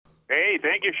Hey,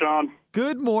 thank you, Sean.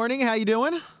 Good morning. How you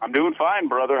doing? I'm doing fine,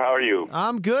 brother. How are you?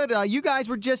 I'm good. You guys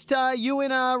were just, you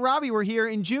and Robbie were here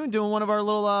in June doing one of our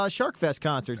little Shark Fest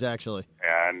concerts, actually.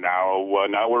 And now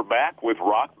we're back with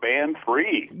Rock Band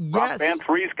 3. Yes. Rock Band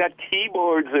 3's got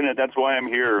keyboards in it. That's why I'm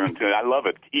here. And I love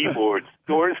it. Keyboards.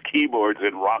 Doors keyboards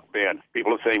in Rock Band.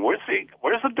 People are saying, where's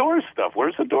the Doors stuff?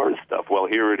 Where's the Doors stuff? Well,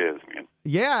 here it is, man.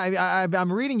 Yeah,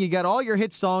 I'm reading. You got all your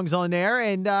hit songs on there,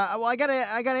 and well, I gotta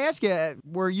ask you,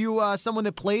 were you someone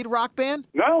that played Rock Band?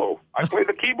 No, I play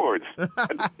the keyboards. This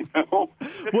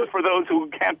is for those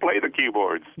who can't play the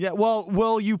keyboards. Yeah. Well,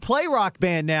 will you play Rock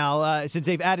Band now since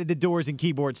they've added the Doors and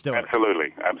keyboards to it?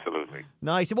 Absolutely.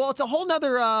 Nice. Well, it's a whole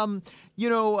nother,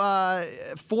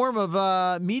 form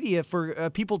of media for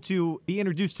people to be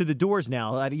introduced to the Doors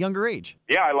now at a younger age.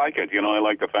 Yeah, I like it. I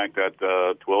like the fact that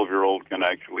a 12-year-old can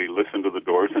actually listen to the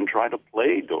Doors and try to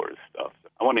play Doors stuff.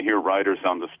 I want to hear Riders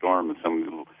on the Storm and some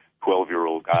little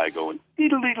 12-year-old guy going,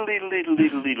 leedle, leedle, leedle, leedle,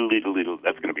 leedle, leedle, leedle, leedle.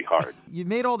 That's going to be hard. You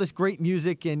made all this great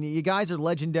music, and you guys are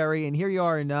legendary, and here you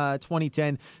are in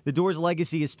 2010. The Doors'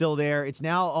 legacy is still there. It's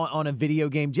now on a video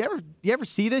game. Do you ever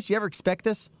see this? You ever expect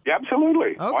this? Yeah,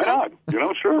 absolutely. Okay. Why not?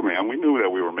 Sure, man. We knew that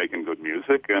we were making good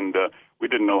music, and we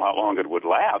didn't know how long it would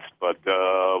last, but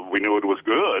we knew it was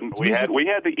good. We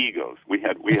had the egos. We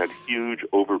had huge,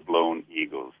 overblown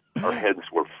egos. Our heads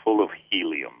were full of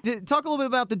helium. Talk a little bit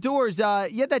about the Doors.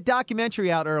 You had that documentary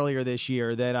out earlier this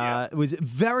year that was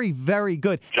very, very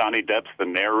good. Johnny Depp's the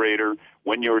narrator.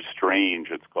 When You're Strange,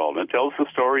 it's called. And it tells the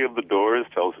story of the Doors,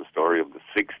 tells the story of the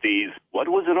 60s. What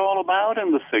was it all about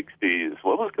in the 60s?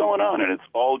 What was going on? And it's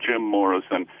all Jim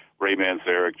Morrison, Ray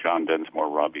Manzarek, John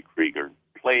Densmore, Robbie Krieger,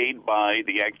 played by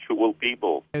the actual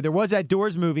people. There was that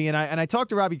Doors movie, and I talked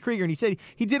to Robbie Krieger, and he said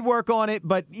he did work on it,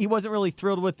 but he wasn't really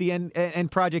thrilled with the end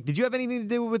project. Did you have anything to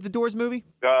do with the Doors movie?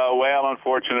 Well,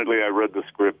 unfortunately, I read the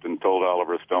script and told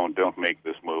Oliver Stone, don't make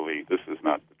this movie. This is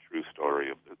not the true story.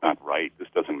 It's not right. This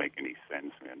doesn't make any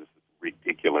sense, man. This is a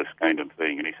ridiculous kind of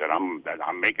thing. And he said,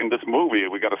 I'm making this movie.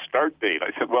 We got a start date.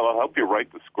 I said, well, I'll help you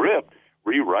write the script,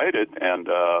 rewrite it, and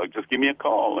just give me a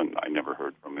call. And I never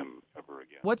heard from him ever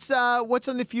again. What's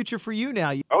in the future for you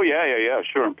now? Oh, yeah,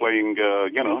 sure. I'm playing,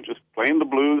 just playing the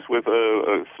blues with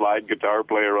a slide guitar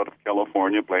player out of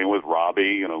California, playing with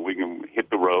Robbie. We can hit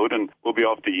the road, and we'll be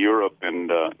off to Europe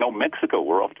and, Mexico.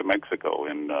 We're off to Mexico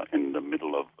in the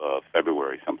middle of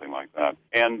February, something like that.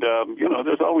 And,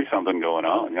 there's always something going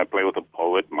on. I play with a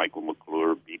poet, Michael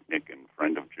McClure, beatnik, and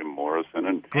friend of Jim Morrison.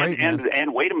 And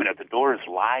wait a minute, the Doors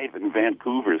live in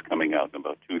Vancouver is coming out in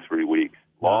about 2-3 weeks.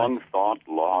 Long Thought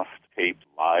Lost tapes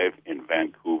live in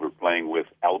Vancouver, playing with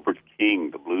Albert King,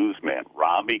 the blues man,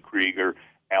 Robbie Krieger,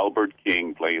 Albert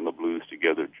King playing the blues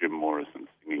together, Jim Morrison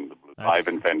singing the blues live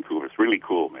in Vancouver. It's really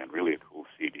cool, man. Really a cool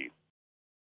CD.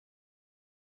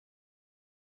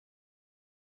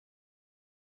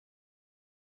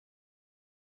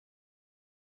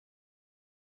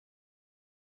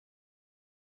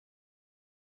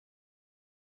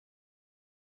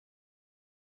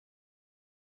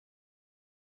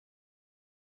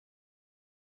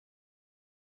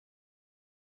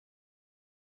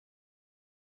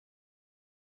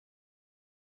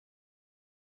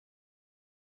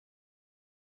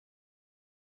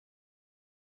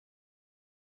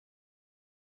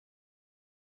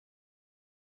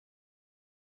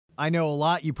 I know a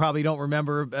lot you probably don't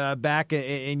remember back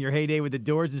in your heyday with the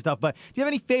Doors and stuff, but do you have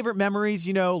any favorite memories,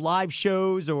 live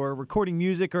shows or recording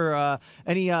music or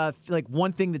any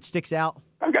one thing that sticks out?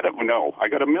 I got a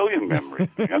million memories.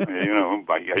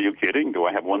 Are you kidding? Do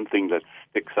I have one thing that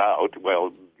sticks out?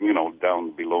 Well,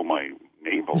 down below my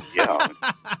navel, it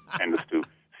tends to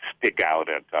stick out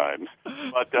at times.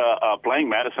 But playing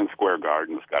Madison Square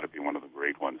Garden has got to be one of the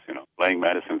great ones, Playing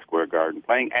Madison Square Garden,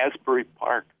 playing Asbury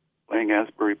Park,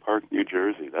 New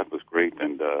Jersey. That was great.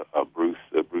 And Bruce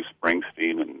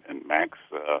Springsteen and Max.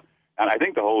 And I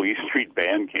think the whole E Street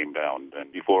Band came down.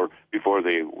 And before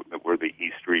they were the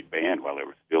E Street Band, while they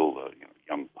were still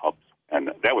young pups.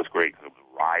 And that was great. It was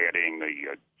rioting.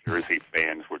 The Jersey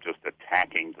fans were just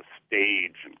attacking the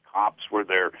stage, and cops were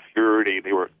there. Security.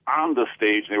 They were on the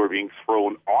stage. They were being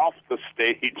thrown off the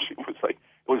stage. It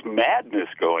was madness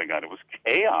going on. It was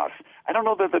chaos. I don't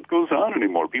know that goes on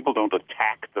anymore. People don't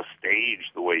attack the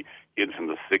stage the way kids in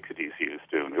the 60s used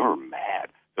to. And they were mad.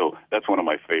 So that's one of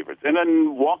my favorites. And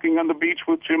then walking on the beach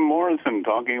with Jim Morrison,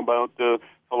 talking about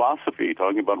philosophy,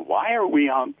 talking about why are we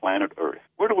on planet Earth?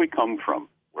 Where do we come from?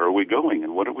 Where are we going?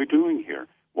 And what are we doing here?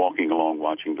 Walking along,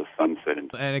 watching the sunset.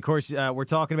 And, of course, we're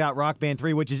talking about Rock Band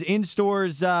 3, which is in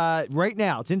stores right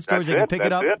now. It's in stores. You can pick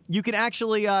it up. You can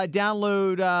actually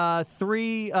download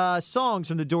 3 songs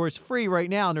from the Doors free right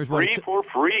now. And there's for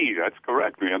free. free. That's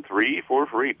correct, man. 3 for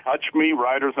free. Touch Me,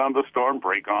 Riders on the Storm,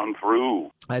 Break On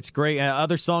Through. That's great.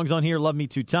 Other songs on here, Love Me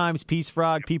Two Times, Peace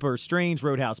Frog, People Are Strange,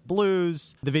 Roadhouse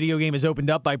Blues. The video game is opened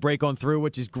up by Break On Through,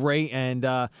 which is great. And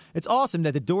it's awesome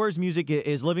that the Doors music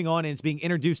is living on and it's being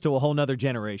introduced to a whole nother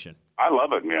generation. I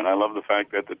love it, man. I love the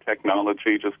fact that the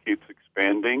technology just keeps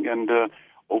expanding and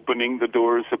opening the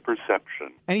doors of perception.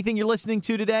 Anything you're listening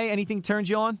to today? Anything turns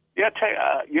you on? Yeah,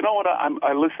 you know what?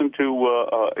 I listen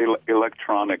to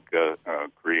electronic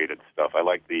created stuff. I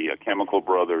like the Chemical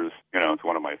Brothers. It's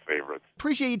one of my favorites.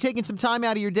 Appreciate you taking some time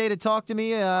out of your day to talk to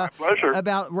me. My pleasure.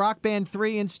 About Rock Band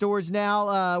 3 in stores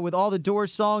now with all the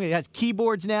Doors song. It has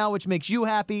keyboards now, which makes you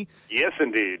happy. Yes,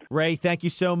 indeed. Ray, thank you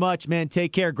so much, man.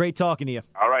 Take care. Great talking to you.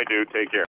 All right, dude. Take care.